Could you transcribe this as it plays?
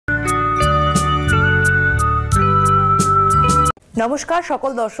নমস্কার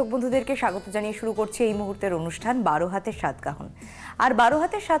সকল দর্শক বন্ধুদেরকে স্বাগত জানিয়ে শুরু করছি এই মুহূর্তের অনুষ্ঠান 12 হাতের সাতকাহন। আর 12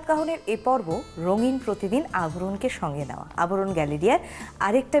 হাতের সাতকাহনের এ পর্ব রঙিন প্রতিদিন আবরণকে সঙ্গে নেওয়া। আবরণ গ্যালেরিয়ার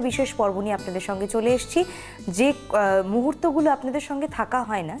আরেকটা বিশেষ পর্ব নিয়ে আপনাদের সঙ্গে চলে এসেছি। যে মুহূর্তগুলো আপনাদের সঙ্গে থাকা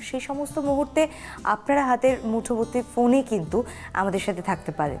হয় না, সেই সমস্ত মুহূর্তে আপনারা হাতের মুঠোবর্তী ফোনে কিন্তু আমাদের সাথে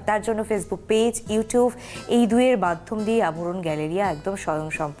থাকতে পারে। তার জন্য ফেসবুক পেজ, ইউটিউব এই দুয়ের মাধ্যম দিয়ে আবরণ গ্যালেরিয়া একদম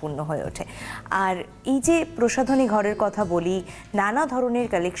স্বয়ংসম্পূর্ণ হয়ে ওঠে। আর এই যে প্রসাধনী ঘরের কথা বলি, নানা ধরনের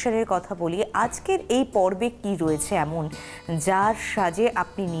কালেকশনের কথা বলি, আজকের এই পর্বে কি রয়েছে এমন যার সাজে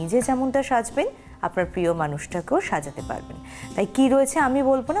আপনি নিজে যেমনটা সাজবেন আপনার প্রিয় মানুষটাকেও সাজাতে পারবেন। তাই কি রয়েছে আমি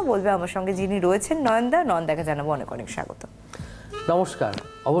বলবো না, বলবে আমার সঙ্গে যিনি রয়েছেন নয়নদাকে জানাবো অনেক অনেক স্বাগত। নমস্কার।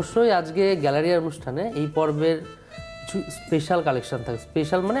 অবশ্যই আজকে গ্যালারিয়ার অনুষ্ঠানে এই পর্বের কিছু স্পেশাল কালেকশন থাকে।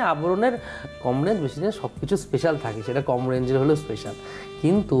 স্পেশাল মানে আবরণের কম রেঞ্জ বেশি রেঞ্জ সব কিছু স্পেশাল থাকে, সেটা কম রেঞ্জের হলেও স্পেশাল।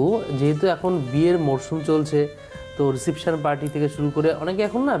 কিন্তু যেহেতু এখন বিয়ের মরশুম চলছে, তো রিসেপশন পার্টি থেকে শুরু করে অনেকে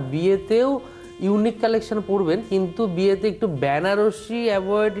এখন না বিয়েতেও ইউনিক কালেকশন পরবেন, কিন্তু বিয়েতে একটু বেনারসি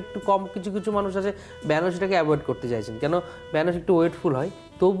অ্যাভয়েড, একটু কম কিছু কিছু মানুষ আছে বেনারসিটাকে অ্যাভয়েড করতে চাইছেন, কেন বেনারসি একটু ওয়েটফুল হয়।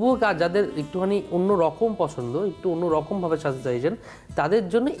 তবুও যাদের একটুখানি অন্য রকম পছন্দ, একটু অন্য রকমভাবে সাজতে চাইছেন, তাদের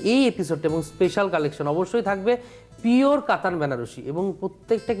জন্য এই এপিসোডটা এবং স্পেশাল কালেকশন অবশ্যই থাকবে পিওর কাতান বেনারসি, এবং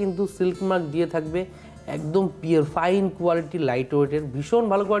প্রত্যেকটা কিন্তু সিল্ক মার্ক দিয়ে থাকবে, একদম পিওর ফাইন কোয়ালিটি, লাইট ওয়েটের, ভীষণ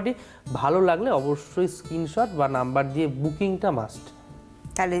ভালো কোয়ালিটি। ভালো লাগলে অবশ্যই স্ক্রিনশট বা নাম্বার দিয়ে বুকিংটা মাস্ট।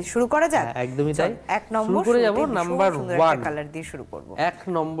 তাহলে শুরু করা যাক। একদমই তাই। এক নম্বর করে যাব নাম্বার 1 কালার দিয়ে শুরু করব। এক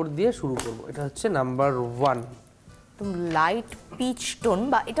নম্বর দিয়ে শুরু করব। এটা হচ্ছে নাম্বার 1, একদম লাইট পিচ টোন,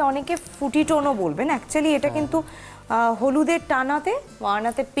 বা এটা অনেকে ফুটি টোনও বলবেন। অ্যাকচুয়ালি এটা কিন্তু হলুদের টানাতে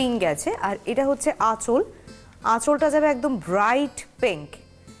ওয়ানাতে পিঙ্ক আছে, আর এটা হচ্ছে আঁচলটা যাবে একদম ব্রাইট পিঙ্ক,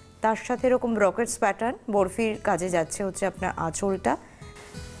 তার সাথে এরকম রকেটস প্যাটার্ন বরফির কাজে যাচ্ছে হচ্ছে আপনার আঁচলটা।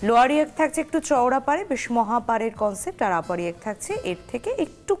 লোয়ার ইয়েক থাকছে একটু চওড়া পাড়ে, বেশ মহাপাড়ের কনসেপ্ট, আর আপার ইয়েক থাকছে এর থেকে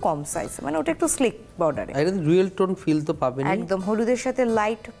একটু কম সাইজ, মানে ওটা একটু স্লিক বর্ডারে। এটা রিয়েল টোন ফিল তো পাবেন একদম। হলুদের সাথে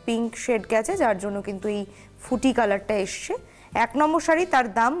লাইট পিঙ্ক শেড গেছে, যার জন্য কিন্তু এই ফুটি কালারটা এসছে। এক নম্বর শাড়ি, তার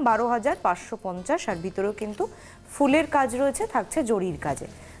দাম 12,550, আর ভিতরেও কিন্তু ফুলের কাজ রয়েছে, থাকছে জরির কাজে।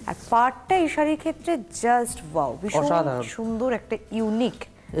 আর পাড়টা এই শাড়ির ক্ষেত্রে জাস্ট ওয়াও, ভীষণ সুন্দর একটা ইউনিক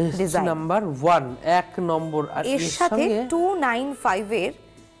ডিজাইন। নাম্বার 1 এক নম্বর। আর এর সাথে 295 এর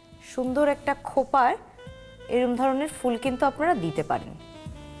সুন্দর একটা খোপার এরকম ধরনের ফুল কিন্তু আপনারা দিতে পারেন।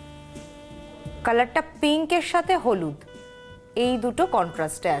 কালারটা পিঙ্কের সাথে হলুদ এই দুটো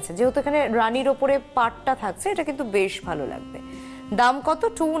কন্ট্রাস্টে আছে, যেহেতু এখানে রানীর ওপরে পাটটা থাকছে, এটা কিন্তু বেশ ভালো লাগবে। দাম কত?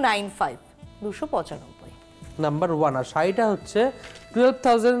 295, 295। নাম্বার 1। আর শাড়িটা হচ্ছে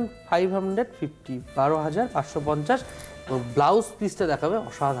 12,550, 12,550। ব্লাউজ পিসটা দেখাবে,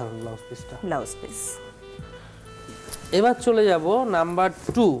 অসাধারণ ব্লাউজ পিসটা। Blouse piece. এবার চলে যাব নাম্বার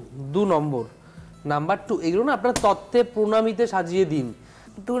 2 নম্বর। নাম্বার 2 এগুলো না আপনার তত্ত্বে প্রণামীতে সাজিয়ে দিন।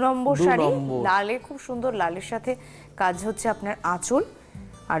 2 নম্বর শাড়ি, লালে খুব সুন্দর, লালের সাথে কাজ হচ্ছে আপনার আঁচল,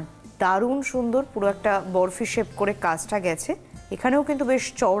 আর দারুণ সুন্দর পুরো একটা বরফি শেপ করে কাজটা গেছে। এখানেও কিন্তু বেশ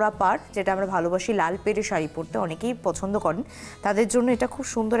চওড়া পাড়, যেটা আমরা ভালোবাসি লাল পেরে শাড়ি পরতে, অনেকেই পছন্দ করেন, তাদের জন্য এটা খুব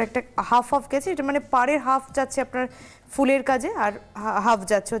সুন্দর একটা হাফ গেছে। এটা মানে পাড়ের হাফ যাচ্ছে আপনার ফুলের কাজে, আর হাফ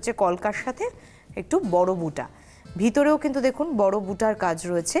যাচ্ছে হচ্ছে কলকার সাথে একটু বড় বুটা। ভিতরেও কিন্তু দেখুন বড় বুটার কাজ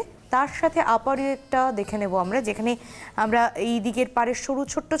রয়েছে, তার সাথে আপার একটা দেখে নেব আমরা, যেখানে আমরা এই দিকের পাড়ের সরু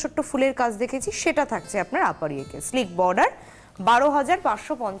ছোট্ট ছোট্ট ফুলের কাজ দেখেছি, সেটা থাকছে আপনার আপার ইয়েকে, স্লিক বর্ডার।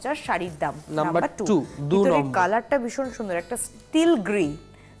 12,550 শাড়ির দাম। নাম্বার 2 কালারটা ভীষণ সুন্দর, একটা স্টিল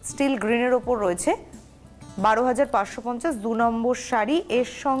গ্রিনের ওপর রয়েছে। 12,550, 2 নম্বর শাড়ি। এর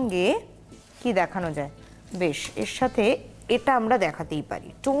সঙ্গে কি দেখানো যায়? বেশ, এর সাথে এটা আমরা দেখাতেই পারি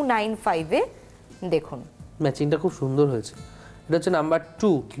 295 এ। দেখুন ম্যাচিংটা খুব সুন্দর হয়েছে। এটা হচ্ছে নাম্বার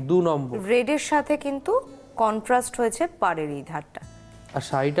 2 নম্বর। রেডের সাথে কিন্তু কন্ট্রাস্ট হয়েছে পাড়ের এই ধারটা। আর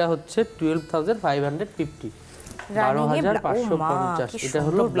শাড়িটা হচ্ছে 12,550, 12,550। এটা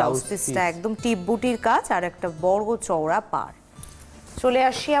হলো ব্লাউজ পিসটা, একদম টিপ বুটির কাজ, আর একটা বড় চওড়া পাড়। চলে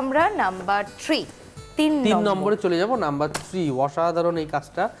আসি আমরা নাম্বার 3 নম্বরে চলে যাব। নাম্বার 3 অসাধারণ এই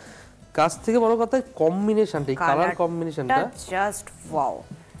কাজটা, কাজ থেকে বড় কথা কম্বিনেশনটা, এই কালার কম্বিনেশনটা জাস্ট ওয়াও।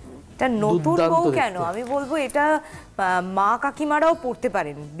 এটা নতুন বউ কেন, আমি বলবো এটা মা কাকিমারাও পরতে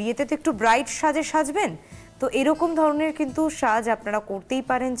পারেন। বিয়েতে তো একটু ব্রাইট সাজে সাজবেন, তো এরকম ধরনের কিন্তু সাজ আপনারা করতেই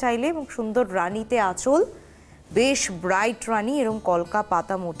পারেন চাইলে। এবং সুন্দর রানীতে আঁচল, বেশ ব্রাইট রানী, এরকম কলকা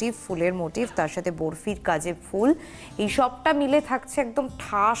পাতা মোটিভ, ফুলের মোটিভ, তার সাথে বরফির কাজে ফুল, এই সবটা মিলে থাকছে একদম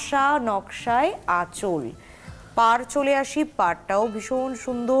ঠাসা নকশায় আঁচল। পাড় চলে আসি, পাড়টাও ভীষণ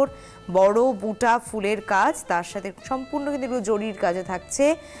সুন্দর, বড় বুটা ফুলের কাজ, তার সাথে সম্পূর্ণ কিন্তু জরির কাজে থাকছে,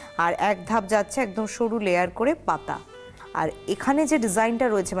 আর এক ধাপ যাচ্ছে একদম সরু লেয়ার করে পাতা। আর এখানে যে ডিজাইনটা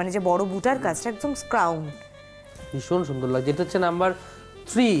রয়েছে, মানে যে বড় বুটার কাজটা, একদম ক্রাউন, ভীষণ সুন্দর লাগছে। এটা হচ্ছে নাম্বার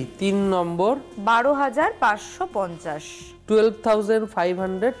 3, 3 নম্বর, 12,550,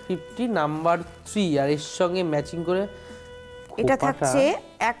 12,550 নাম্বার 3। আর এর সঙ্গে ম্যাচিং করে এটা থাকছে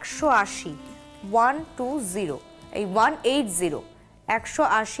 180, 120, এই 180,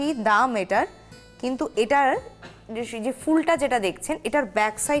 180 দাম এটার। কিন্তু এটার যে ফুলটা যেটা দেখছেন, এটার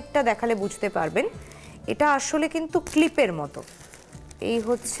ব্যাক সাইডটা দেখালে বুঝতে পারবেন, এটা আসলে কিন্তু ক্লিপের মতো। এই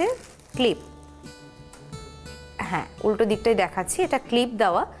হচ্ছে ক্লিপ, হ্যাঁ উল্টো দিকটাই দেখাচ্ছি, এটা ক্লিপ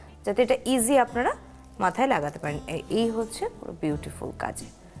দেওয়া যাতে এটা ইজি আপনারা মাথায় লাগাতে পারেন। এই হচ্ছে পুরো বিউটিফুল কাজে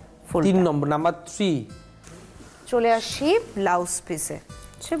ফুল। 3 নম্বর, নাম্বার 3। চলে আসি ব্লাউজ পিসে,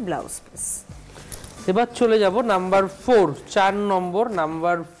 হচ্ছে ব্লাউজ পিস। এবার চলে যাব নাম্বার 4, 4 নম্বর,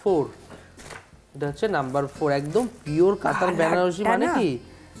 নাম্বার 4। এটা হচ্ছে নাম্বার 4, একদম পিওর কাতান বেনারসি, মানে কি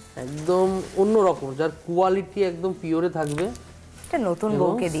একদম অন্যরকম, যার কোয়ালিটি একদম পিওরে থাকবে। এটা নতুন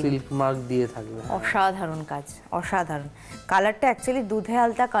বউকে দিন, সিল্ক মার্ক দিয়ে থাকবে। অসাধারণ কাজ, অসাধারণ। কালারটা অ্যাকচুয়ালি দুধে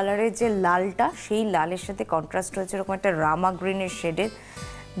আলতা কালারের যে লালটা, সেই লালের সাথে কন্ট্রাস্ট হয়েছে এরকম একটা রামা গ্রিনের শেডের,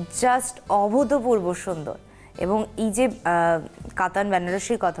 জাস্ট অভূতপূর্ব সুন্দর। এবং এই যে কাতান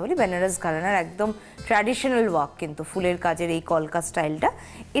বেনারসির কথা বলি, বেনারস ঘরানার একদম ট্র্যাডিশনাল ওয়ার্ক কিন্তু ফুলের কাজের এই কলকা স্টাইলটা,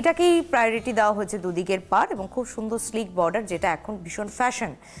 এটাকেই প্রায়োরিটি দেওয়া হয়েছে দুদিকের পার। এবং খুব সুন্দর স্লিক বর্ডার, যেটা এখন ভীষণ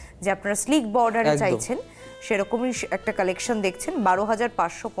ফ্যাশন, যে আপনারা স্লিক বর্ডারে চাইছেন সেরকমই একটা কালেকশন দেখছেন।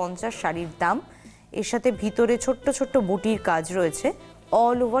 12,550 শাড়ির দাম। এর সাথে ভিতরে ছোট্ট ছোট্ট বুটির কাজ রয়েছে,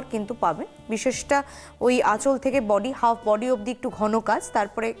 অল ওভার কিন্তু পাবেন। বিশেষটা ওই আঁচল থেকে বডি, হাফ বডি অবধি একটু ঘন কাজ,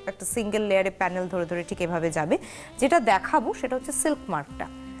 তারপরে একটা সিঙ্গেল লেয়ারে প্যানেল ধরে ধরে ঠিক এভাবে যাবে। যেটা দেখাবো সেটা হচ্ছে সিল্ক মার্কটা,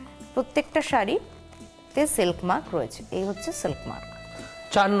 প্রত্যেকটা শাড়িতে সিল্ক মার্ক রয়েছে। এই হচ্ছে সিল্ক মার্ক।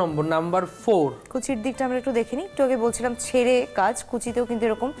 4 নম্বর, নাম্বার 4। কুচির দিকটা আমরা একটু দেখে নিই। একটু আগে বলছিলাম ছেড়ে কাজ, কুচিতেও কিন্তু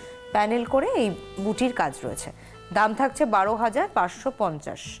এরকম প্যানেল করে এই বুটির কাজ রয়েছে। দাম থাকছে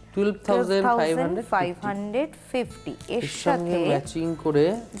 12,550, 12,550। এর সাথে ম্যাচিং করে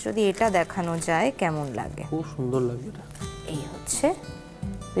যদি এটা দেখানো যায় কেমন লাগে, খুব সুন্দর লাগবে এটা। এই হচ্ছে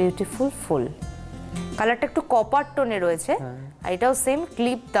বিউটিফুল ফুল, কালারটা একটু কপার টোনে রয়েছে, আর এটাও সেম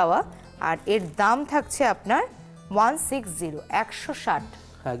ক্লিপ দেওয়া। আর এর দাম থাকছে আপনার 160, 160।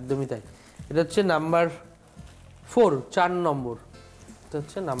 একদমই তাই। এটা হচ্ছে নাম্বার 4, 4 নম্বর। এটা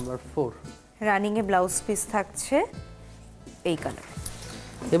হচ্ছে নাম্বার 4। রানিং এ ব্লাউজ পিস থাকছে এই কালার।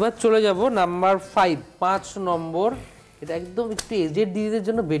 এবার চলে যাব নাম্বার 5, 5 নম্বর। এটা একদম একটু এজেড দিদিদের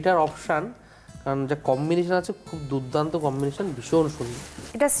জন্য বেটার অপশান, কারণ যা কম্বিনেশন আছে খুব দুর্দান্ত কম্বিনেশন, ভীষণ সুন্দর।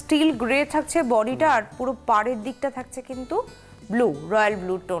 এটা স্টিল গ্রে থাকছে বডিটা, আর পুরো পাড়ের দিকটা থাকছে কিন্তু ব্লু, রয়্যাল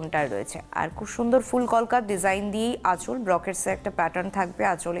ব্লু টোনটা রয়েছে। আর খুব সুন্দর ফুল কলকার ডিজাইন দিয়েই আঁচল, ব্রকেটসের একটা প্যাটার্ন থাকবে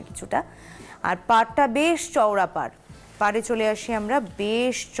আঁচলে কিছুটা। আর পাড়টা বেশ চওড়া পাড়, পাড়ে চলে আসি আমরা,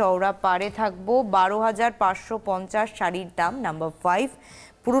 বেশ চওড়া পাড়ে থাকবো। 12,550 শাড়ির দাম, নাম্বার 5।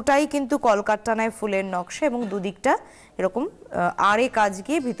 পুরোটাই কিন্তু কলকাতানায় ফুলের নকশা এবং দুদিকটা এরকম আড়ে কাজ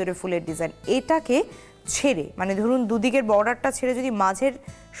গিয়ে ভিতরে ফুলের ডিজাইন। এটাকে ছেড়ে, মানে ধরুন দুদিকের বর্ডারটা ছেড়ে যদি মাঝের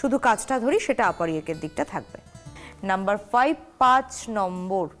শুধু কাজটা ধরি, সেটা আপার ইয়েকের দিকটা থাকবে। নাম্বার 5, 5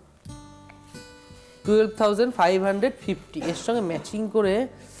 নম্বর, 12,550। এর সঙ্গে ম্যাচিং করে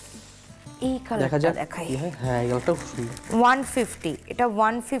এই কালারটা দেখাই। হ্যাঁ, এই কালারটা খুব সুন্দর। 150, এটা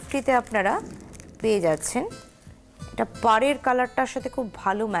 150-তে আপনারা পেয়ে যাচ্ছেন। এটা পাড়ের কালারটার সাথে খুব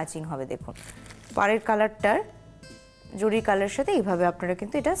ভালো ম্যাচিং হবে। দেখুন পাড়ের কালারটার জরি কালারের সাথে এইভাবে আপনারা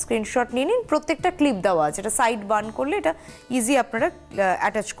কিন্তু এটা স্ক্রিনশট নিয়ে নিন। প্রত্যেকটা ক্লিপ দেওয়া আছে, এটা সাইড বার্ন করলে এটা ইজি আপনারা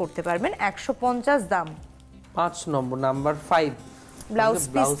অ্যাটাচ করতে পারবেন। 150 দাম। 5 নম্বর, নাম্বার 5। ব্লাউজ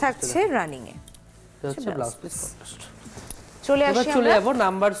পিস থাকছে রানিং এ, এটা হচ্ছে ব্লাউজ পিস কন্ট্রাস্ট। চলে আসি এবার চলে যাব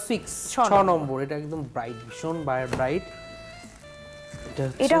নাম্বার 6, 6 নম্বর। এটা একদম ব্রাইট, ভীষণ ব্রাইট।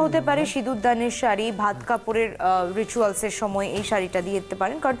 এটা হতে পারে সিঁদুরদানের শাড়ি, ভাত কাপড়ের রিচুয়ালসের সময় এই শাড়িটা দিয়ে দিতে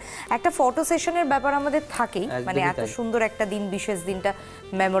পারেন, কারণ একটা ফটো সেশনের ব্যাপার আমাদের থাকেই, মানে এত সুন্দর একটা দিন, বিশেষ দিনটা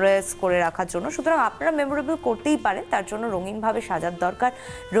মেমোরাইজ করে রাখার জন্য। সুতরাং আপনারা মেমোরেবল করতেই পারেন, তার জন্য রঙিনভাবে সাজার দরকার।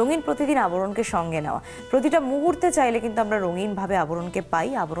 রঙিন প্রতিদিন আবরণকে সঙ্গে নেওয়া, প্রতিটা মুহূর্তে চাইলে কিন্তু আমরা রঙিনভাবে আবরণকে পাই।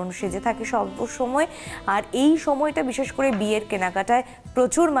 আবরণ সেজে থাকে সব সময়, আর এই সময়টা বিশেষ করে বিয়ের কেনাকাটায়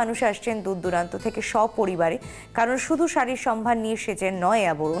প্রচুর মানুষ আসছেন দূর দূরান্ত থেকে সপরিবারে, কারণ শুধু শাড়ির সম্ভার নিয়ে সেজেন নয়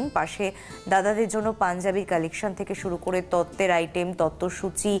আবরণ। পাশে দাদাদের জন্য পাঞ্জাবির কালেকশন থেকে শুরু করে তত্ত্বের আইটেম,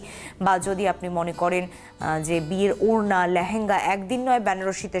 তত্ত্বসূচি, বা যদি আপনি মনে করেন যে বিয়ের ওড়না, লেহেঙ্গা, একদিন নয়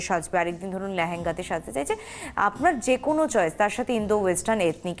বেনারসিতে সাজবে, আরেকদিন ধরুন লেহেঙ্গাতে সাজতে চাইছে, আপনার যে কোনো চয়েস। তার সাথে ইন্দো ওয়েস্টার্ন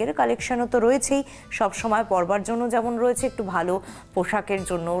এথনিকের কালেকশনও তো রয়েছেই, সবসময় পরবার জন্য যেমন রয়েছে, একটু ভালো পোশাকের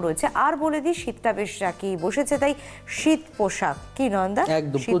জন্যও রয়েছে। আর বলে দিই শীতটা বেশ জাঁকিয়ে বসেছে, তাই শীত পোশাক কি নন্দা,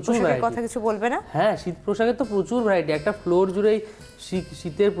 একদম শীত পোশাকের কথা কিছু বলবে না? হ্যাঁ, শীত পোশাকের তো প্রচুর ভ্যারাইটি, একটা ফ্লোর জুড়েই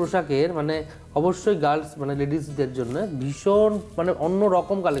শীতের পোশাকের মানে অবশ্যই গার্লস মানে লেডিসদের জন্য ভীষণ মানে অন্য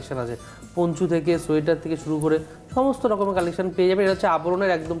রকম কালেকশন আছে। পঞ্চু থেকে সোয়েটার থেকে শুরু করে সমস্ত রকমের কালেকশন পেয়ে যাবেন। এটা হচ্ছে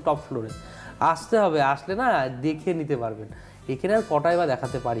আবরণের একদম টপ ফ্লোরে। আসতে হবে, আসলে না দেখে নিতে পারবেন। এখানে আর কটাই বা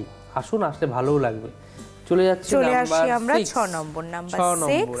দেখাতে পারি, আসুন, আসলে ভালোও লাগবে। চলে যাচ্ছে আমরা 6 নম্বর, নাম্বার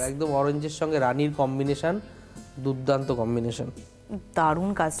 6, একদম অরেঞ্জের সঙ্গে রানীর কম্বিনেশন, দুর্দান্ত কম্বিনেশন, দারুণ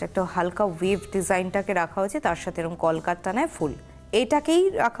কাজটা। একটা হালকা ওয়েভ ডিজাইনটাকে রাখা হয়েছে, তার সাথে এরকম কলকাতানায় ফুল এটাকেই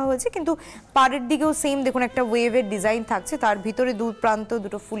রাখা হয়েছে, কিন্তু পাড়ের দিকেও সেম দেখুন একটা ওয়েভের ডিজাইন থাকছে, তার ভিতরে দু প্রান্ত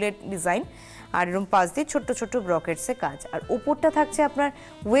দুটো ফুলের ডিজাইন, আর এরকম পাশ দিয়ে ছোট্ট ছোট্ট ব্রকেটসের কাজ। আর ওপরটা থাকছে আপনার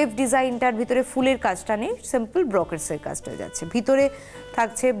ওয়েভ ডিজাইনটার ভিতরে ফুলের কাজটা নেই, সিম্পল ব্রকেটসের কাজটা যাচ্ছে। ভিতরে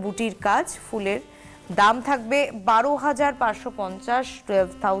থাকছে বুটির কাজ ফুলের। দাম থাকবে 12,550,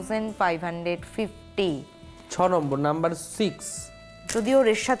 12,550। 6 নম্বর, নাম্বার 6। যদিও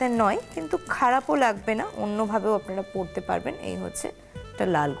এর সাথে নয়, কিন্তু খারাপও লাগবে না, অন্যভাবেও আপনারা পড়তে পারবেন। এই হচ্ছে একটা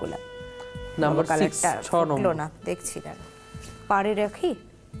লাল গোলাপ, নাম্বার 6, 6 নম্বর না দেখছি না, পারে রাখি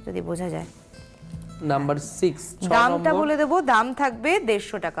যদি বোঝা যায়। নাম্বার 6, দামটা বলে দেবো, দাম থাকবে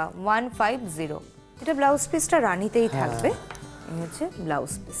 150 টাকা, 150। এটা ব্লাউজ পিসটা রানীতেই থাকবে। এই হচ্ছে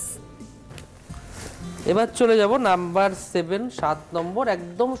ব্লাউজ পিস। এবার চলে যাব নাম্বার 7, 7 নম্বর,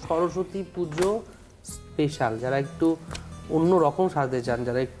 একদম সরস্বতী পুজো স্পেশাল। যারা একটু অন্য রকম সাজতে চান,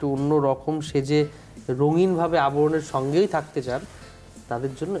 যারা একটু অন্য রকম সেজে রঙিনভাবে আবরণের সঙ্গেই থাকতে চান,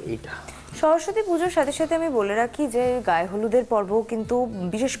 তাদের জন্য এটা। সরস্বতী পুজোর সাথে সাথে আমি বলে রাখি যে গায়ে হলুদের পর্ব কিন্তু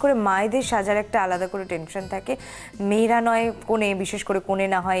বিশেষ করে মায়েদের সাজার একটা আলাদা করে টেনশন থাকে। মেয়েরা নয় কোণে, বিশেষ করে কোণে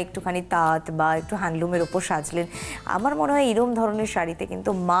না হয় একটুখানি তাঁত বা একটু হ্যান্ডলুমের ওপর সাজলেন। আমার মনে হয় এরম ধরনের শাড়িতে কিন্তু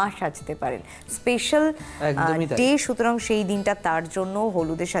মা সাজতে পারেন, স্পেশাল ডে, সুতরাং সেই দিনটা তার জন্য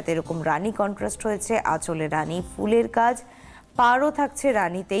হলুদের সাথে এরকম রানী কন্ট্রাস্ট হয়েছে, আঁচলে রানী ফুলের কাজ, পাড়ও থাকছে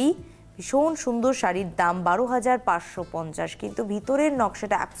রানীতেই। ভীষণ সুন্দর শাড়ির দাম 12,550, কিন্তু ভিতরের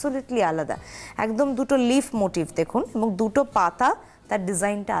নকশাটা অ্যাবসলিউটলি আলাদা, একদম দুটো লিফ মোটিভ দেখুন, এবং দুটো পাতা, তার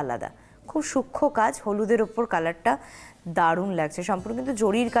ডিজাইনটা আলাদা, খুব সূক্ষ্ম কাজ। হলুদের ওপর কালারটা দারুণ লাগছে, সম্পূর্ণ কিন্তু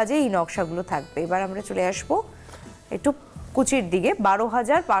জরির কাজে এই নকশাগুলো থাকবে। এবার আমরা চলে আসবো একটু কুচির দিকে।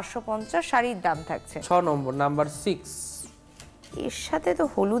 12,550 শাড়ির দাম থাকছে। 6 নম্বর, নাম্বার 6। এর সাথে তো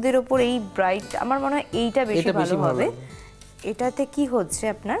হলুদের ওপর এই ব্রাইট, আমার মনে হয় এইটা বেশি ভালো হবে। এটাতে কি হচ্ছে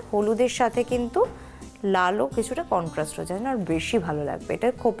আপনার হলুদের সাথে কিন্তু লালও কিছুটা কন্ট্রাস্ট হয়ে যায় না, আর বেশি ভালো লাগবে। এটা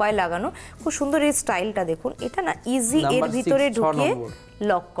খোপায় লাগানো, খুব সুন্দর এই স্টাইলটা দেখুন। এটা না ইজি এর ভিতরে ঢুকিয়ে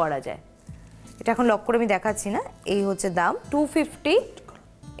লক করা যায়। এটা এখন লক করে আমি দেখাচ্ছি না। এই হচ্ছে দাম 250,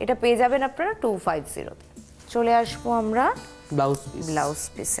 এটা পেয়ে যাবেন আপনারা 250। চলে আসবো আমরা ব্লাউজ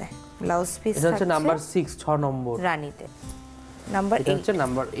পিসে। ব্লাউজ পিস এটা হচ্ছে নাম্বার 6, 6 নম্বর রানীতে। নাম্বার 8 হচ্ছে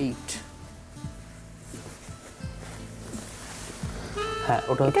নাম্বার 8। হ্যাঁ,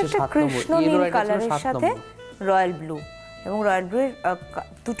 ওটা হচ্ছে 7 নম্বর। কৃষ্ণ নীল কালারের সাথে রয়্যাল ব্লু, এবং রয়্যাল ব্লু এর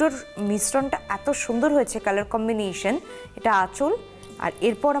দুটোর মিশ্রণটা এত সুন্দর হয়েছে, কালার কম্বিনেশন। এটা আঁচল, আর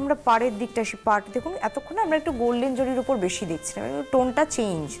এরপর আমরা পাড়ের দিকটা আসি। পাড় দেখুন, এতক্ষণ আমরা একটু গোল্ডেন জরির উপর বেশি দেখছিলাম, টোনটা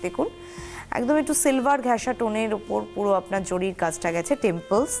চেঞ্জ দেখুন, একদম একটু সিলভার ঘেঁষা টোনের উপর পুরো আপনার জরির কাজটা গেছে।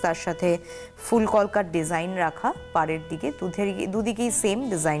 টেম্পলস, তার সাথে ফুল কলকার ডিজাইন রাখা পাড়ের দিকে, দুদিকেই সেম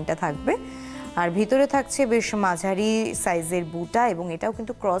ডিজাইনটা থাকবে। আর ভিতরে থাকছে বেশ মাঝারি সাইজের বুটা, এবং এটাও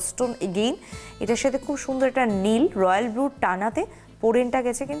কিন্তু ক্রস স্টোন এগেইন। এটার সাথে খুব সুন্দর একটা নীল রয়্যাল ব্লু টানাতে পোরেনটা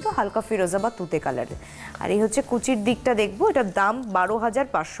গেছে কিন্তু হালকা ফিরোজা বা তুতে কালারের। আর এই হচ্ছে কুচির দিকটা দেখবো। এটার দাম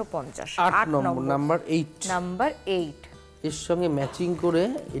 12,550। 8 নম্বর, নাম্বার 8। নাম্বার 8 এর সঙ্গে ম্যাচিং করে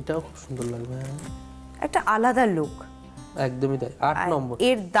এটাও খুব সুন্দর লাগবে, একটা আলাদা লুক, একদমই তাই। 8 নম্বর,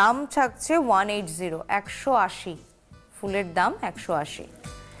 এর দাম থাকছে 180, 180। ফুলের দাম 180।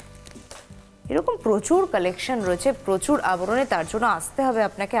 এরকম প্রচুর কালেকশন রয়েছে, প্রচুর আবরণে, তার জন্য আসতে হবে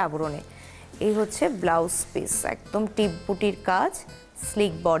আপনাকে আবরণে। এই হচ্ছে ব্লাউজ পিস, একদম টিপ বুটির কাজ,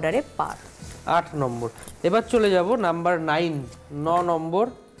 স্লিক বর্ডারে পার। 8 নম্বর। এবার চলে যাব নাম্বার 9, 9 নম্বর।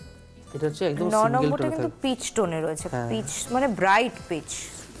 এটা হচ্ছে একদম সিঙ্গেল 9 নম্বরটা কিন্তু পিচ টোনে রয়েছে, পিচ মানে ব্রাইট পিচ।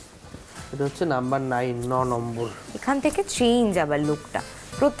 এটা হচ্ছে নাম্বার 9, 9 নম্বর। এখান থেকে চেঞ্জ আবার লুকটা।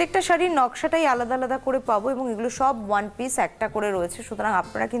 প্রত্যেকটা শাড়ির নকশাটাই আলাদা আলাদা করে পাবো, এবং এগুলো সব ওয়ান পিস একটা করে রয়েছে। সুতরাং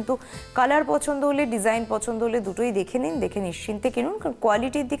আপনারা কিন্তু কালার পছন্দ হলে, ডিজাইন পছন্দ হলে দুটোই দেখে নিন, দেখে নিশ্চিন্তে কিনুন, কারণ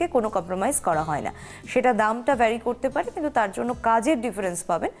কোয়ালিটির দিকে কোনো কম্প্রোমাইজ করা হয় না। সেটা দামটা ভ্যারি করতে পারে, কিন্তু তার জন্য কাজের ডিফারেন্স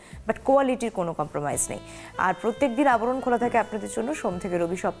পাবেন, বাট কোয়ালিটির কোনো কম্প্রোমাইজ নেই। আর প্রত্যেক দিন আবরণ খোলা থাকে আপনাদের জন্য সোম থেকে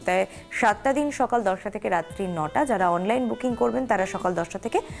রবি, সপ্তাহে 7টা দিন, সকাল 10টা থেকে রাত্রি 9টা। যারা অনলাইন বুকিং করবেন তারা সকাল 10টা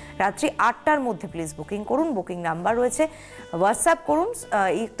থেকে রাত্রি 8টার মধ্যে প্লিজ বুকিং করুন। বুকিং নাম্বার রয়েছে, হোয়াটসঅ্যাপ করুন,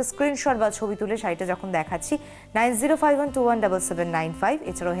 একটা স্ক্রিনশট বা ছবি তুলে শাড়িটা যখন দেখাচ্ছি 9051217795।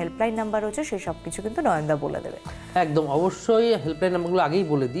 এছাড়াও হেল্পলাইন নাম্বার রয়েছে, সেই সব কিছু কিন্তু নয়নদা বলে দেবে। একদম অবশ্যই হেল্পলাইন নাম্বারগুলো আগেই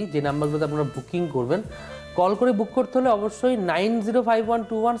বলে দিই, যে নাম্বারগুলোতে আপনারা বুকিং করবেন কল করে বুক করতে হলে অবশ্যই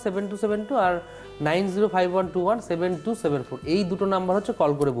 9051217272 আর 9051217274 এই দুটো নাম্বার হচ্ছে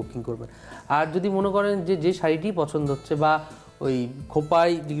কল করে বুকিং করবেন। আর যদি মনে করেন যে শাড়িটি পছন্দ হচ্ছে বা ওই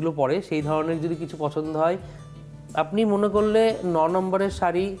খোপায় যেগুলো পরে সেই ধরনের যদি কিছু পছন্দ হয়, আপনি মনে করলে 9 নম্বরের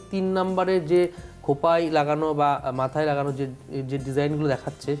শাড়ি 3 নম্বরের যে খোপায় লাগানো বা মাথায় লাগানো যে ডিজাইনগুলো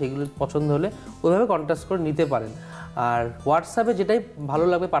দেখাচ্ছে সেগুলো পছন্দ হলে ওইভাবে কন্ট্রাস্ট করে নিতে পারেন। আর হোয়াটসঅ্যাপে যেটাই ভালো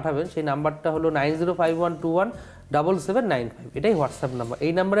লাগবে পাঠাবেন, সেই নাম্বারটা হলো 9051217795, এটাই হোয়াটসঅ্যাপ নাম্বার,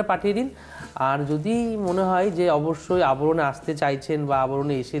 এই নাম্বারে পাঠিয়ে দিন। আর যদি মনে হয় যে অবশ্যই আবরণে আসতে চাইছেন বা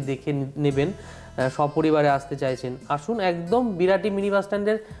আবরণে এসে দেখে নেবেন, সপরিবারে আসতে চাইছেন, আসুন। একদম বিরাটি মিনি বাস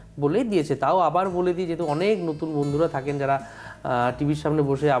স্ট্যান্ডের বলেই দিয়েছে, তাও আবার বলে দিই, যেহেতু অনেক নতুন বন্ধুরা থাকেন যারা টিভির সামনে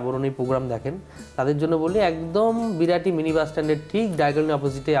বসে আবরণ এই প্রোগ্রাম দেখেন, তাদের জন্য বলি একদম বিরাটি মিনি বাস স্ট্যান্ডের ঠিক ডায়াগোনাল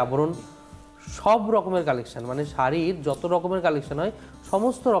অপোজিটে আবরণ। সব রকমের কালেকশন, মানে শাড়ির যত রকমের কালেকশন হয়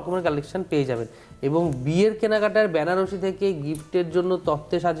সমস্ত রকমের কালেকশন পেয়ে যাবেন। এবং বিয়ের কেনাকাটার বেনারসি থেকে গিফটের জন্য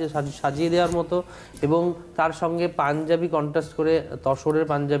তত্ত্বে সাজিয়ে দেওয়ার মতো, এবং তার সঙ্গে পাঞ্জাবি কন্ট্রাস্ট করে তসরের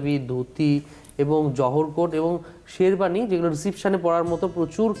পাঞ্জাবি, ধুতি এবং জহর কোট এবং শেরবানি, যেগুলো রিসিপশানে পরার মতো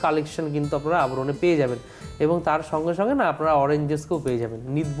প্রচুর কালেকশন কিন্তু আপনারা আবরণে পেয়ে যাবেন। এবং তার সঙ্গে সঙ্গে না আপনারা অরেঞ্জেসকেও পেয়ে যাবেন,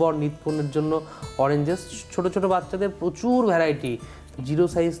 নিতবর নিতকনের জন্য অরেঞ্জেস, ছোট ছোট বাচ্চাদের প্রচুর ভ্যারাইটি, 0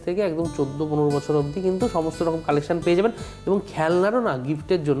 সাইজ থেকে একদম 14-15 বছর অবধি কিন্তু সমস্ত রকম কালেকশন পেয়ে যাবেন। এবং খেলনারও না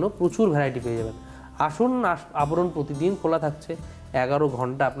গিফটের জন্য প্রচুর ভ্যারাইটি পেয়ে যাবেন। আসুন, আবরণ প্রতিদিন খোলা থাকছে, 11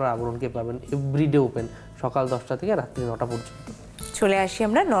 ঘন্টা আপনার আবরণকে পাবেন, এভরিডে ওপেন, সকাল 10টা থেকে রাত্রি 9টা পর্যন্ত। চলে আসি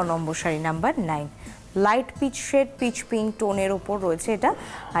আমরা 9 নম্বর sari number 9। Light pitch shade, pitch pink টোনের ওপর রয়েছে এটা।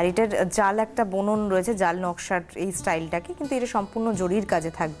 আর এটার জাল একটা বুনন রয়েছে, জাল নকশার এই স্টাইলটাকে, কিন্তু এটা সম্পূর্ণ জরির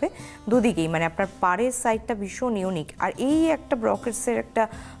কাজে থাকবে দুদিকেই, মানে আপনার পাড়ের সাইডটা ভীষণ ইউনিক। আর এই একটা ব্রকেটসের একটা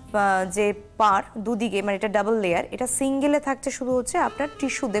যে পাড় দুদিকে, মানে এটা ডাবল লেয়ার, এটা সিঙ্গেলে থাকছে শুধু হচ্ছে আপনার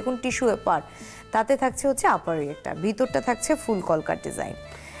টিস্যু, দেখুন টিস্যু পাড়, তাতে থাকছে হচ্ছে আপারে একটা, ভিতরটা থাকছে ফুল কলকার ডিজাইন।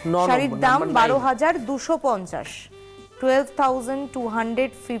 শাড়ির দাম 12,250,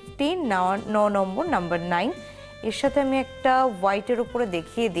 12,250, 9 নম্বর, নাম্বার 9। এর সাথে আমি একটা হোয়াইটের উপরে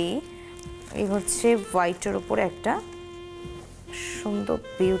দেখিয়ে দিই, এই হচ্ছে হোয়াইটের উপরে একটা সুন্দর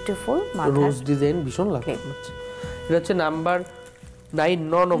বিউটিফুল রোজ ডিজাইন, ভীষণ লাগে। এটা হচ্ছে নাম্বার 9,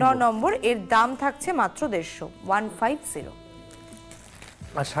 9 নম্বর। এর দাম থাকছে মাত্র 150।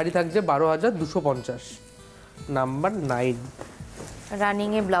 আর শাড়ি থাকছে 12,250, নাম্বার 9। রানিং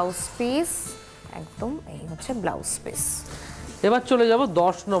এ ব্লাউজ পিস, একদম এই হচ্ছে ব্লাউজ পিস। এবার চলে যাব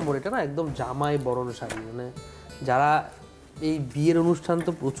 10 নম্বর। এটা না একদম জামাই বরণ শাড়ি, মানে যারা এই বিয়ের অনুষ্ঠান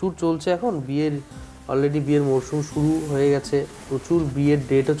তো প্রচুর চলছে এখন, অলরেডি বিয়ের মরশুম শুরু হয়ে গেছে, প্রচুর বিয়ের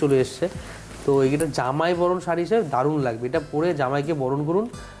ডেটও চলে এসছে, তো এটা জামাই বরণ শাড়ি হিসেবে দারুণ লাগবে। এটা পরে জামাইকে বরণ করুন,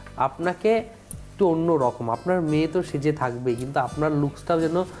 আপনাকে একটু অন্য রকম, আপনার মেয়ে তো সেজে থাকবেই, কিন্তু আপনার লুকসটাও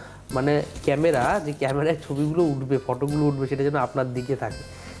যেন, মানে ক্যামেরায় ছবিগুলো উঠবে, ফটোগুলো উঠবে, সেটা যেন আপনার দিকে থাকে।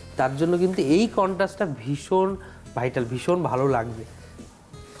 তার জন্য কিন্তু এই কন্ট্রাস্টটা ভীষণ ভাইটাল, ভীষণ ভালো লাগবে।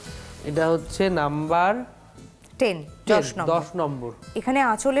 এটা হচ্ছে নাম্বার 10 নম্বর। এখানে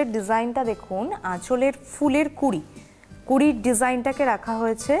আঁচলের ডিজাইনটা দেখুন, আঁচলের ফুলের কুড়ির ডিজাইনটাকে রাখা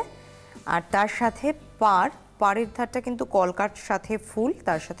হয়েছে। আর তার সাথে পাড়ের ধারটা কিন্তু কলকার সাথে ফুল,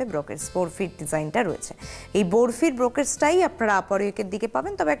 তার সাথে ব্রোকেটস, বরফির ডিজাইনটা রয়েছে। এই বরফির ব্রোকেটসটাই আপনারা আপারের দিকে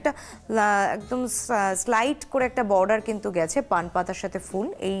পাবেন, তবে একটা একদম স্লাইট করে একটা বর্ডার কিন্তু গেছে, পান পাতার সাথে ফুল,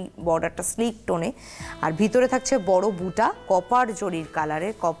 এই বর্ডারটা স্লিক টোনে। আর ভিতরে থাকছে বড় বুটা, কপার জরির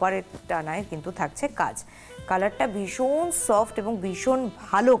কালারের, কপারের টানায় কিন্তু থাকছে কাজ। কালারটা ভীষণ সফট এবং ভীষণ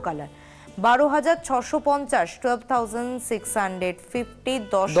ভালো কালার। 12,650, 12,650,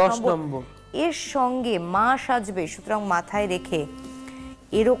 10 নম্বর। এর সঙ্গে মা সাজবে, সুতরাং মাথায় রেখে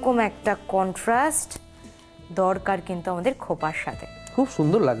এরকম একটা কন্ট্রাস্ট দরকার কিন্তু আমাদের খোপার সাথে, খুব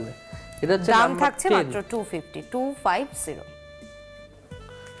সুন্দর লাগবে। এটা হচ্ছে দাম থাকছে মাত্র 250।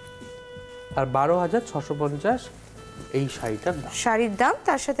 আর 12,650 এই শাড়ির দাম।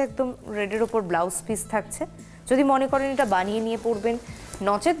 তার সাথে একদম রেডের ওপর ব্লাউজ পিস থাকছে। যদি মনে করেন এটা বানিয়ে নিয়ে পরবেন,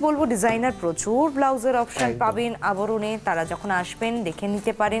 নচেত বলবো ডিজাইনার প্রচুর ব্লাউজের অপশন পাবেন আবরণে, তারা যখন আসবেন দেখে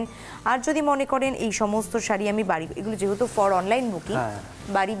নিতে পারেন। আর যদি মনে করেন এই সমস্ত শাড়ি আমি এগুলো যেহেতু ফর অনলাইন বুকিং,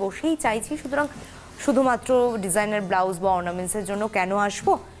 বাড়ি বসেই চাইছি, সুতরাং শুধুমাত্র ডিজাইনার ব্লাউজ বা অর্নামেন্টসের জন্য কেন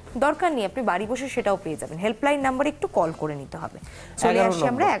আসবো, দরকার নেই, আপনি বাড়ি বসে সেটাও পেয়ে যাবেন। হেল্পলাইন নাম্বারে একটু কল করে নিতে হবে। চলে আসি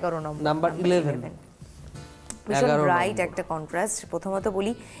আমরা 11 নম্বর, নাম্বার 11। ভীষণ ব্রাইট একটা কন্ট্রাস্ট। প্রথমত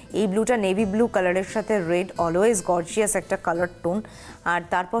বলি, এই ব্লুটা নেভি ব্লু কালারের সাথে রেড, অলওয়েজ গর্জিয়াস একটা কালার টোন। আর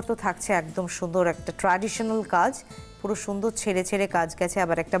তারপর তো থাকছে একদম সুন্দর একটা ট্র্যাডিশনাল কাজ, পুরো সুন্দর ছেড়ে ছেড়ে কাজ গেছে,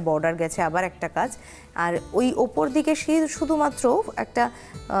 আবার একটা বর্ডার গেছে, আবার একটা কাজ। আর ওই ওপর দিকে শুধুমাত্র একটা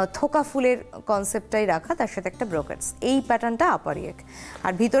থোকা ফুলের কনসেপ্টটাই রাখা, তার সাথে একটা ব্রোকেটস, এই প্যাটার্নটা আপারিয়েক।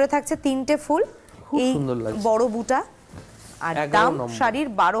 আর ভিতরে থাকছে 3টে ফুল, এই সুন্দর লাগছে। বড় বুটা আর 11 দাম নম্বর। শাড়ির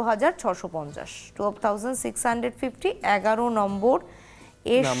 12,650, 12,650, 11 নম্বর।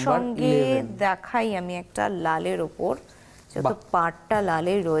 এর Number সঙ্গে 11 দেখাই আমি একটা লালের ওপর, যেহেতু পাটটা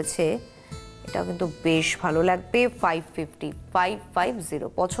লালের রয়েছে, এটা কিন্তু বেশ ভালো লাগবে। 550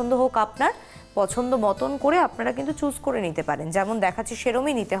 পছন্দ হোক আপনার, পছন্দ মতন করে আপনারা কিন্তু চুজ করে নিতে পারেন, যেমন দেখাচ্ছি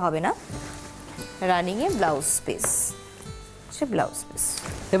সেরমই নিতে হবে না। রানিং এ ব্লাউজ পিস, ব্লাউজ পিস।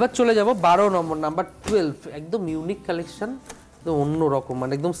 এবার চলে যাব 12 নম্বর, নাম্বার 12, একদম ইউনিক কালেকশন, একদম অন্য রকম,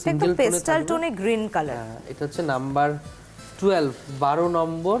 মানে একদম সিঙ্গেল টোনে পেস্টাল টোনে গ্রিন কালার। এটা হচ্ছে নাম্বার 12, 12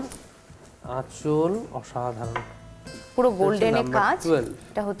 নম্বর। আঁচল অসাধারণ, পুরো গোল্ডেনে কাজ। 12।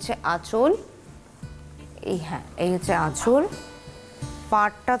 এটা হচ্ছে আঁচল, এই হচ্ছে আঁচল।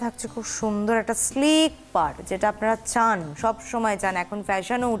 পাড়টা থাকছে খুব সুন্দর একটা স্লিক পাড়, যেটা আপনারা চান, সব সময় চান, এখন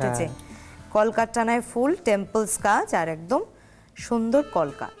ফ্যাশনও উঠেছে। কলকাতানায় ফুল টেম্পলস কাজ আর একদম সুন্দর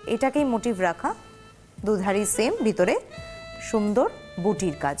কলকা, এটাকেই মোটিভ রাখা, দুধারি সেম, ভিতরে সুন্দর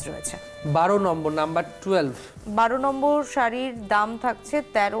বুটির কাজ রয়েছে। 12 নম্বর, নাম্বার 12। 12 নম্বর শাড়ির দাম থাকছে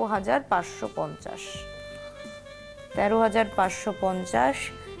 13,550, 13,550।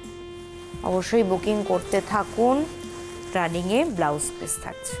 অবশ্যই বুকিং করতে থাকুন। রানিং এ ব্লাউজ পিস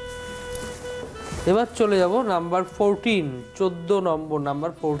থাকছে। এবার চলে যাব নাম্বার 14, 14 নম্বর,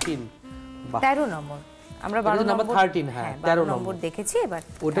 নাম্বার 14। 13 নম্বর, আমরা 12 নাম্বার নম্বর 13, হ্যাঁ 13 নম্বর দেখেছি। এবার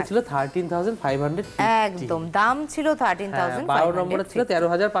ওটা ছিল 13,550, একদম দাম ছিল 13,550, 12 নম্বরে ছিল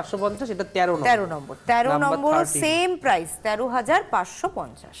 13,550, এটা 13 নম্বর। 13 নম্বর, 13 নম্বর সেম প্রাইস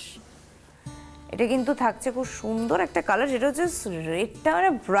 13,550। এটা কিন্তু থাকছে খুব সুন্দর একটা কালার, যেটা হচ্ছে রেডটা মানে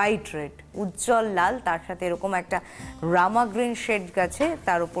ব্রাইট রেড, উজ্জ্বল লাল, তার সাথে এরকম একটা রামা গ্রিন শেড গেছে,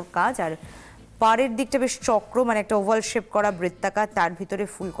 তার উপর কাজ। আর পাড়ের দিকটা বেশ চক্র, মানে একটা ওভাল শেপ করা বৃত্তাকার, তার ভিতরে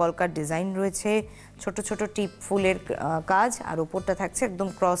ফুল কলকার ডিজাইন রয়েছে, ছোট ছোট টিপ ফুলের কাজ, আর উপরটা থাকছে একদম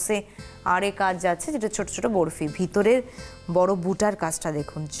ক্রসে আরে কাজ যাচ্ছে, যেটা ছোট ছোট বরফি। ভিতরের বড় বুটার কাজটা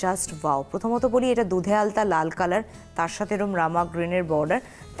দেখুন, জাস্ট ওয়াও। প্রথমত বলি, এটা দুধে আলতা লাল কালার, তার সাথে এরকম রামা গ্রিনের বর্ডার।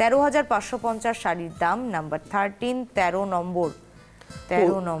 13,550 শাড়ির দাম, নাম্বার 13, 13 নম্বর,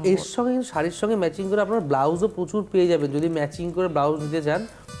 13 নম্বর। এর সঙ্গে কিন্তু শাড়ির সঙ্গে ম্যাচিং করে আপনারা ব্লাউজও প্রচুর পেয়ে যাবেন, যদি ম্যাচিং করে ব্লাউজ দিতে চান,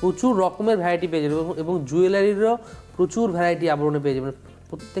 প্রচুর রকমের ভ্যারাইটি পেয়ে যাবেন, এবং জুয়েলারিরও প্রচুর ভ্যারাইটি আবরণে পেয়ে যাবেন,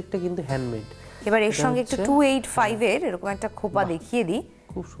 প্রত্যেকটা কিন্তু হ্যান্ডমেড। এবার এর সঙ্গে একটু 285 এর এরকম একটা খোপা দেখিয়ে দিই,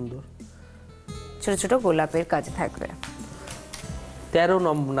 খুব সুন্দর, ছোট ছোট গোলাপের কাজ থাকবে। 13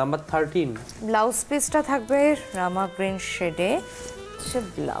 নম্বর, নাম্বার 13। ব্লাউজ পিসটা থাকবে রামা গ্রিন শেডে,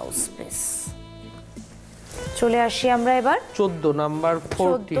 ব্লাউজ পিস। চলে আসি আমরা এবার 14 নাম্বার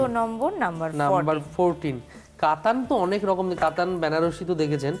 14, 14 নম্বর, নাম্বার 14। কাতান তো অনেক রকম, কাতান বেনারসি তো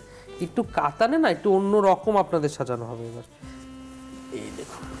দেখেছেন, একটু কাতানে না একটু অন্য রকম আপনাদের সাজানো হবে এবার। এই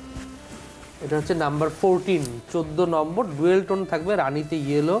দেখুন, এটা হচ্ছে নাম্বার 14, 14 নম্বর, ডুয়েল টোন থাকবে, রানীতে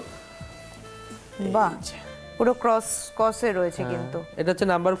ইয়েলো। বাহ, পুরো ক্রসে রয়েছে কিন্তু। এটা হচ্ছে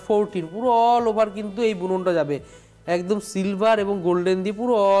নাম্বার 14, পুরো অল ওভার কিন্তু এই বুননটা যাবে, একদম সিলভার এবং গোল্ডেন দিয়ে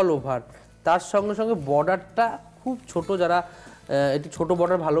পুরো অল ওভার। তার সঙ্গে সঙ্গে বর্ডারটা খুব ছোট, যারা একটু ছোট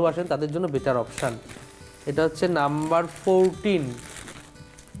বর্ডার ভালোবাসেন তাদের জন্য বেটার অপশান। এটা হচ্ছে নাম্বার 14,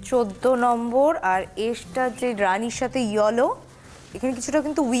 14 নম্বর। আর এসটা যে রানীর সাথে ইয়েলো, এখানে কিছুটা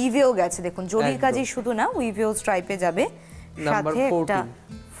কিন্তু উইভেও গেছে, দেখুন জরির কাজেই শুধু না, উইভেও স্ট্রাইপে যাবে। সাথে একটা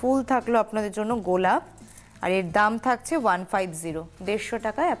ফুল থাকলো আপনাদের জন্য গোলাপ, আর এর দাম থাকছে 150, 150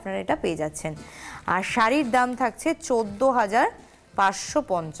 টাকায় আপনারা এটা পেয়ে যাচ্ছেন। আর শাড়ির দাম থাকছে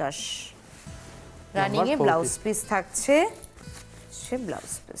 14,550। রানিং এ ব্লাউজ পিস থাকছে,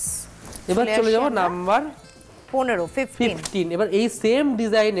 ব্লাউজ পিস। এবার চলে যাব নাম্বার 15। এবার এই সেম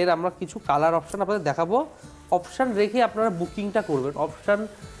ডিজাইনের আমরা কিছু কালার অপশন আপনাদের দেখাবো, অপশন রেখে আপনারা বুকিংটা করবেন, অপশন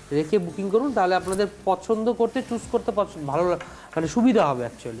রেখে বুকিং করুন, তাহলে আপনাদের পছন্দ করতে চুজ করতে ভালো, মানে সুবিধা হবে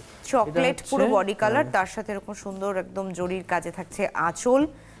অ্যাকচুয়ালি। চকলেট পুরো বডি কালার, তার সাথে এরকম সুন্দর একদম জরির কাজে থাকছে আঁচল,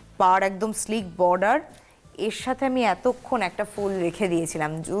 পাড় একদম স্লিক বর্ডার। এর সাথে আমি এতক্ষণ একটা ফুল রেখে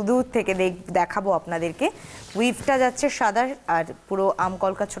দিয়েছিলাম, দূর থেকে দেখাবো আপনাদেরকে। উইভটা যাচ্ছে সাদা, আর পুরো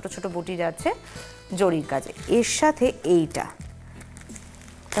আমকলকা ছোট ছোট বুটি যাচ্ছে জরির কাজে। এর সাথে এইটা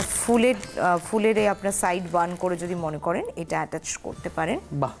ফুলের আপনার সাইড বান করে যদি মনে করেন এটা অ্যাটাচ করতে পারেন।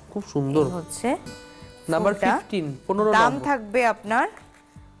 বাহ, খুব সুন্দর। হচ্ছে নাম্বার 15, 15 দাম থাকবে আপনার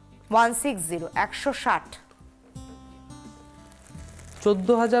 160, 160,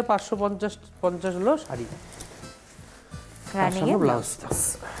 14,550 হলো শাড়ি, রানিং এ ব্লাউজ।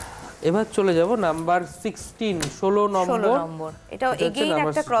 এবার চলে যাব নাম্বার 16, 16 নম্বর। এটাও এগেইন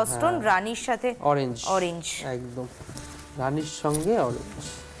একটা ক্রস টোন, রানীর সাথে অরেঞ্জ, একদম রানীর সঙ্গে অরেঞ্জ।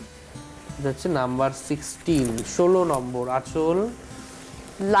 এটা হচ্ছে নাম্বার 16, 16 নম্বর। আঁচল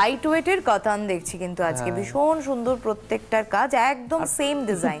লাইট ওয়েটের কাতান দেখছি কিন্তু আজকে ভীষণ সুন্দর প্রত্যেকটার কাজ, একদম সেম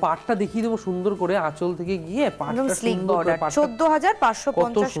ডিজাইন। পাটটা দেখিয়ে দেবো সুন্দর করে, আঁচল থেকে গিয়ে পাটটা স্লিক বর্ডার।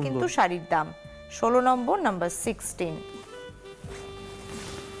 14,550 কিন্তু শাড়ির দাম। 16 নম্বর, নাম্বার 16।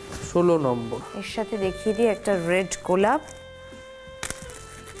 16 নম্বর। এর সাথে দেখিয়ে দিই একটা রেড গোলাপ,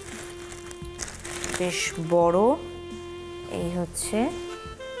 বেশ বড়। এই হচ্ছে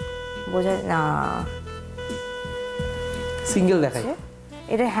বোঝা না, সিঙ্গেল দেখাই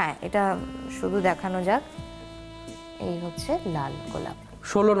এটা, হ্যাঁ এটা শুধু দেখানো যাক। এই হচ্ছে লাল গোলাপ।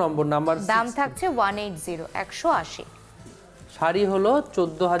 16 নম্বর, নাম্বার। দাম থাকছে 180, 180। শাড়ি হলো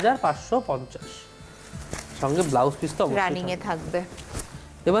 14,550, সঙ্গে ব্লাউজ পিস তো রানিং এ থাকবে।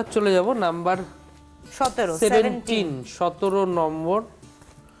 এবার চলে যাব নাম্বার 17, 17 নম্বর,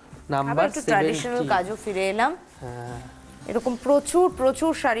 নাম্বার 17। ট্র্যাডিশনাল কাজও ফিরে এলাম। এরকম প্রচুর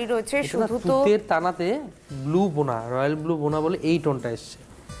প্রচুর শাড়ি রয়েছে, শুধু তো তুতের টানাতে ব্লু বোনা, রয়্যাল ব্লু বোনা বলে এই টোনটা এসছে।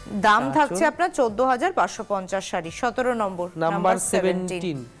 দাম থাকছে আপনার 14,550 শাড়ি। 17 নম্বর, নাম্বার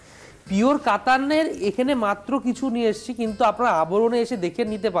 17। পিওর কাতানের এখানে মাত্র কিছু নিয়ে এসেছি, কিন্তু আপনারা আবরণে এসে দেখে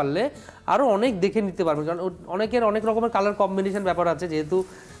নিতে পারলে আরো অনেক দেখে নিতে পারবেন, কারণ অনেকের অনেক রকমের কালার কম্বিনেশন ব্যাপার আছে, যেহেতু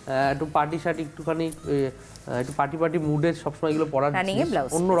একটু পার্টি শার্টি একটুখানি একটু পার্টি মুডে সবসময় এগুলো পরার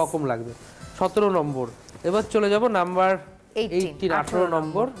অন্য রকম লাগবে। 17 নম্বর। এবার চলে যাব নাম্বার 18, 18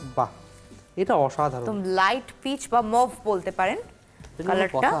 নম্বর। বাহ, এটা অসাধারণ, একদম লাইট পিচ বা মভ বলতে পারেন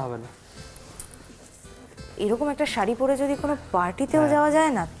কালারটা। হবে না এরকম একটা শাড়ি পরে যদি কোনো পার্টিতেও যাওয়া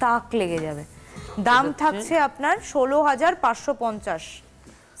যায় না, তাক লেগে যাবে। দাম থাকছে আপনার 16,550,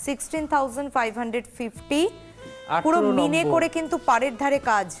 16,550। পুরো মিনে করে কিন্তু পাড়ের ধারে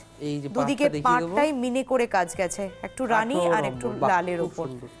কাজ, দুদিকে পাড়টাই মিনে করে কাজ গেছে, একটু রানী আর একটু লালের উপর,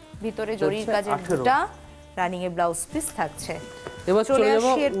 ভিতরে জরির কাজের দুটা রানিং এ ব্লাউজ পিস থাকছে। এবার চলে যাব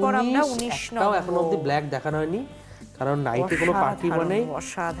এরপর আমরা 19 নম্বর। এখন অবধি ব্ল্যাক দেখানো হয়নি, কারণ নাইটে কোনো পার্টি মানে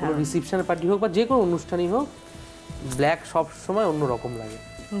কোনো রিসেপশন পার্টি হোক বা যে কোনো অনুষ্ঠানই হোক, ব্ল্যাক সব সময় অন্য রকম লাগে।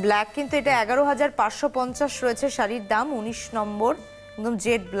 ব্ল্যাক কিন্তু এটা 11,550 রয়েছে শাড়ির দাম। 19 নম্বর, একদম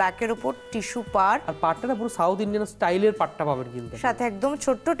জেড ব্ল্যাকের উপর টিস্যু পাড়, আর পাটটা পুরো সাউথ ইন্ডিয়ান স্টাইলের পাটটা পাবেন কিন্তু, সাথে একদম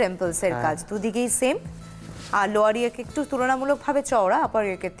ছোট্ট টেম্পলস এর কাজ, দুদিকেই সেম। আর লোয়ার ইয়েক একটু তুলনামূলকভাবে চওড়া, আপার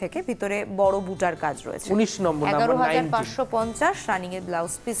ইয়েকের থেকে ভিতরে বড় বুটার কাজ রয়েছে। 19 নম্বর, 11,550 রানিং এর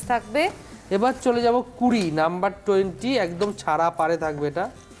ব্লাউজ পিস থাকবে। এবার চলে যাব 20, নাম্বার 20, একদম ছাড়া পারে থাকবে এটা।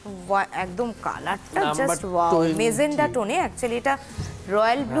 একদম কালারটা জাস্ট ওয়াও, মেজেন্ডা টোনে। অ্যাকচুয়ালি এটা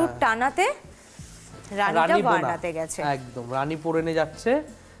রয়্যাল ব্লু টানাতে রানীটা বানাতে গেছে, একদম রানী পরে নিয়ে যাচ্ছে।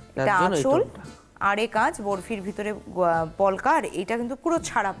 এটা আঁচল আর এই কাজ বরফির ভিতরে পলকার, এটা কিন্তু পুরো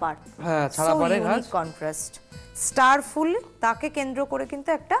ছাড়া পাড়। হ্যাঁ, ছাড়া পাড়ে কাজ, কন্ট্রাস্ট স্টার ফুল, তাকে কেন্দ্র করে কিন্তু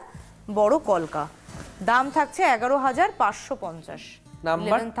একটা বড় কলকা। দাম থাকছে 11,550,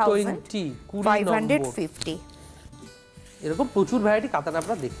 নাম্বার 20, 550। এরকম প্রচুর ভ্যারাইটি কাতান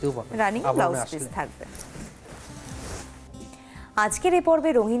আপনারা দেখতেও পাবেন, রানিং ব্লাউজ পিস থাকবে। আজকের এই পর্বে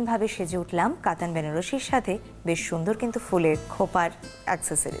রঙিনভাবে সেজে উঠলাম কাতান বেনারসির সাথে বেশ সুন্দর কিন্তু ফুলের খোপার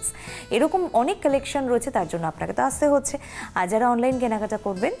অ্যাক্সেসরিজ। এরকম অনেক কালেকশন রয়েছে, তার জন্য আপনাকে তো আসতে হচ্ছে। আর যারা অনলাইন কেনাকাটা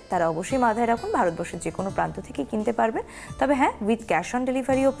করবেন তারা অবশ্যই মাথায় রাখুন ভারতবর্ষের যে কোনো প্রান্ত থেকে কিনতে পারবেন, তবে হ্যাঁ উইথ ক্যাশ অন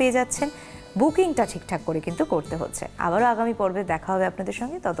ডেলিভারিও পেয়ে যাচ্ছেন। বুকিংটা ঠিকঠাক করে কিন্তু করতে হচ্ছে। আবারও আগামী পর্বে দেখা হবে আপনাদের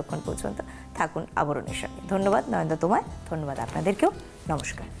সঙ্গে, ততক্ষণ পর্যন্ত থাকুন আবরণের সঙ্গে। ধন্যবাদ নয়নদা তোমায়, ধন্যবাদ আপনাদেরকেও,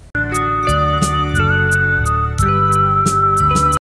 নমস্কার।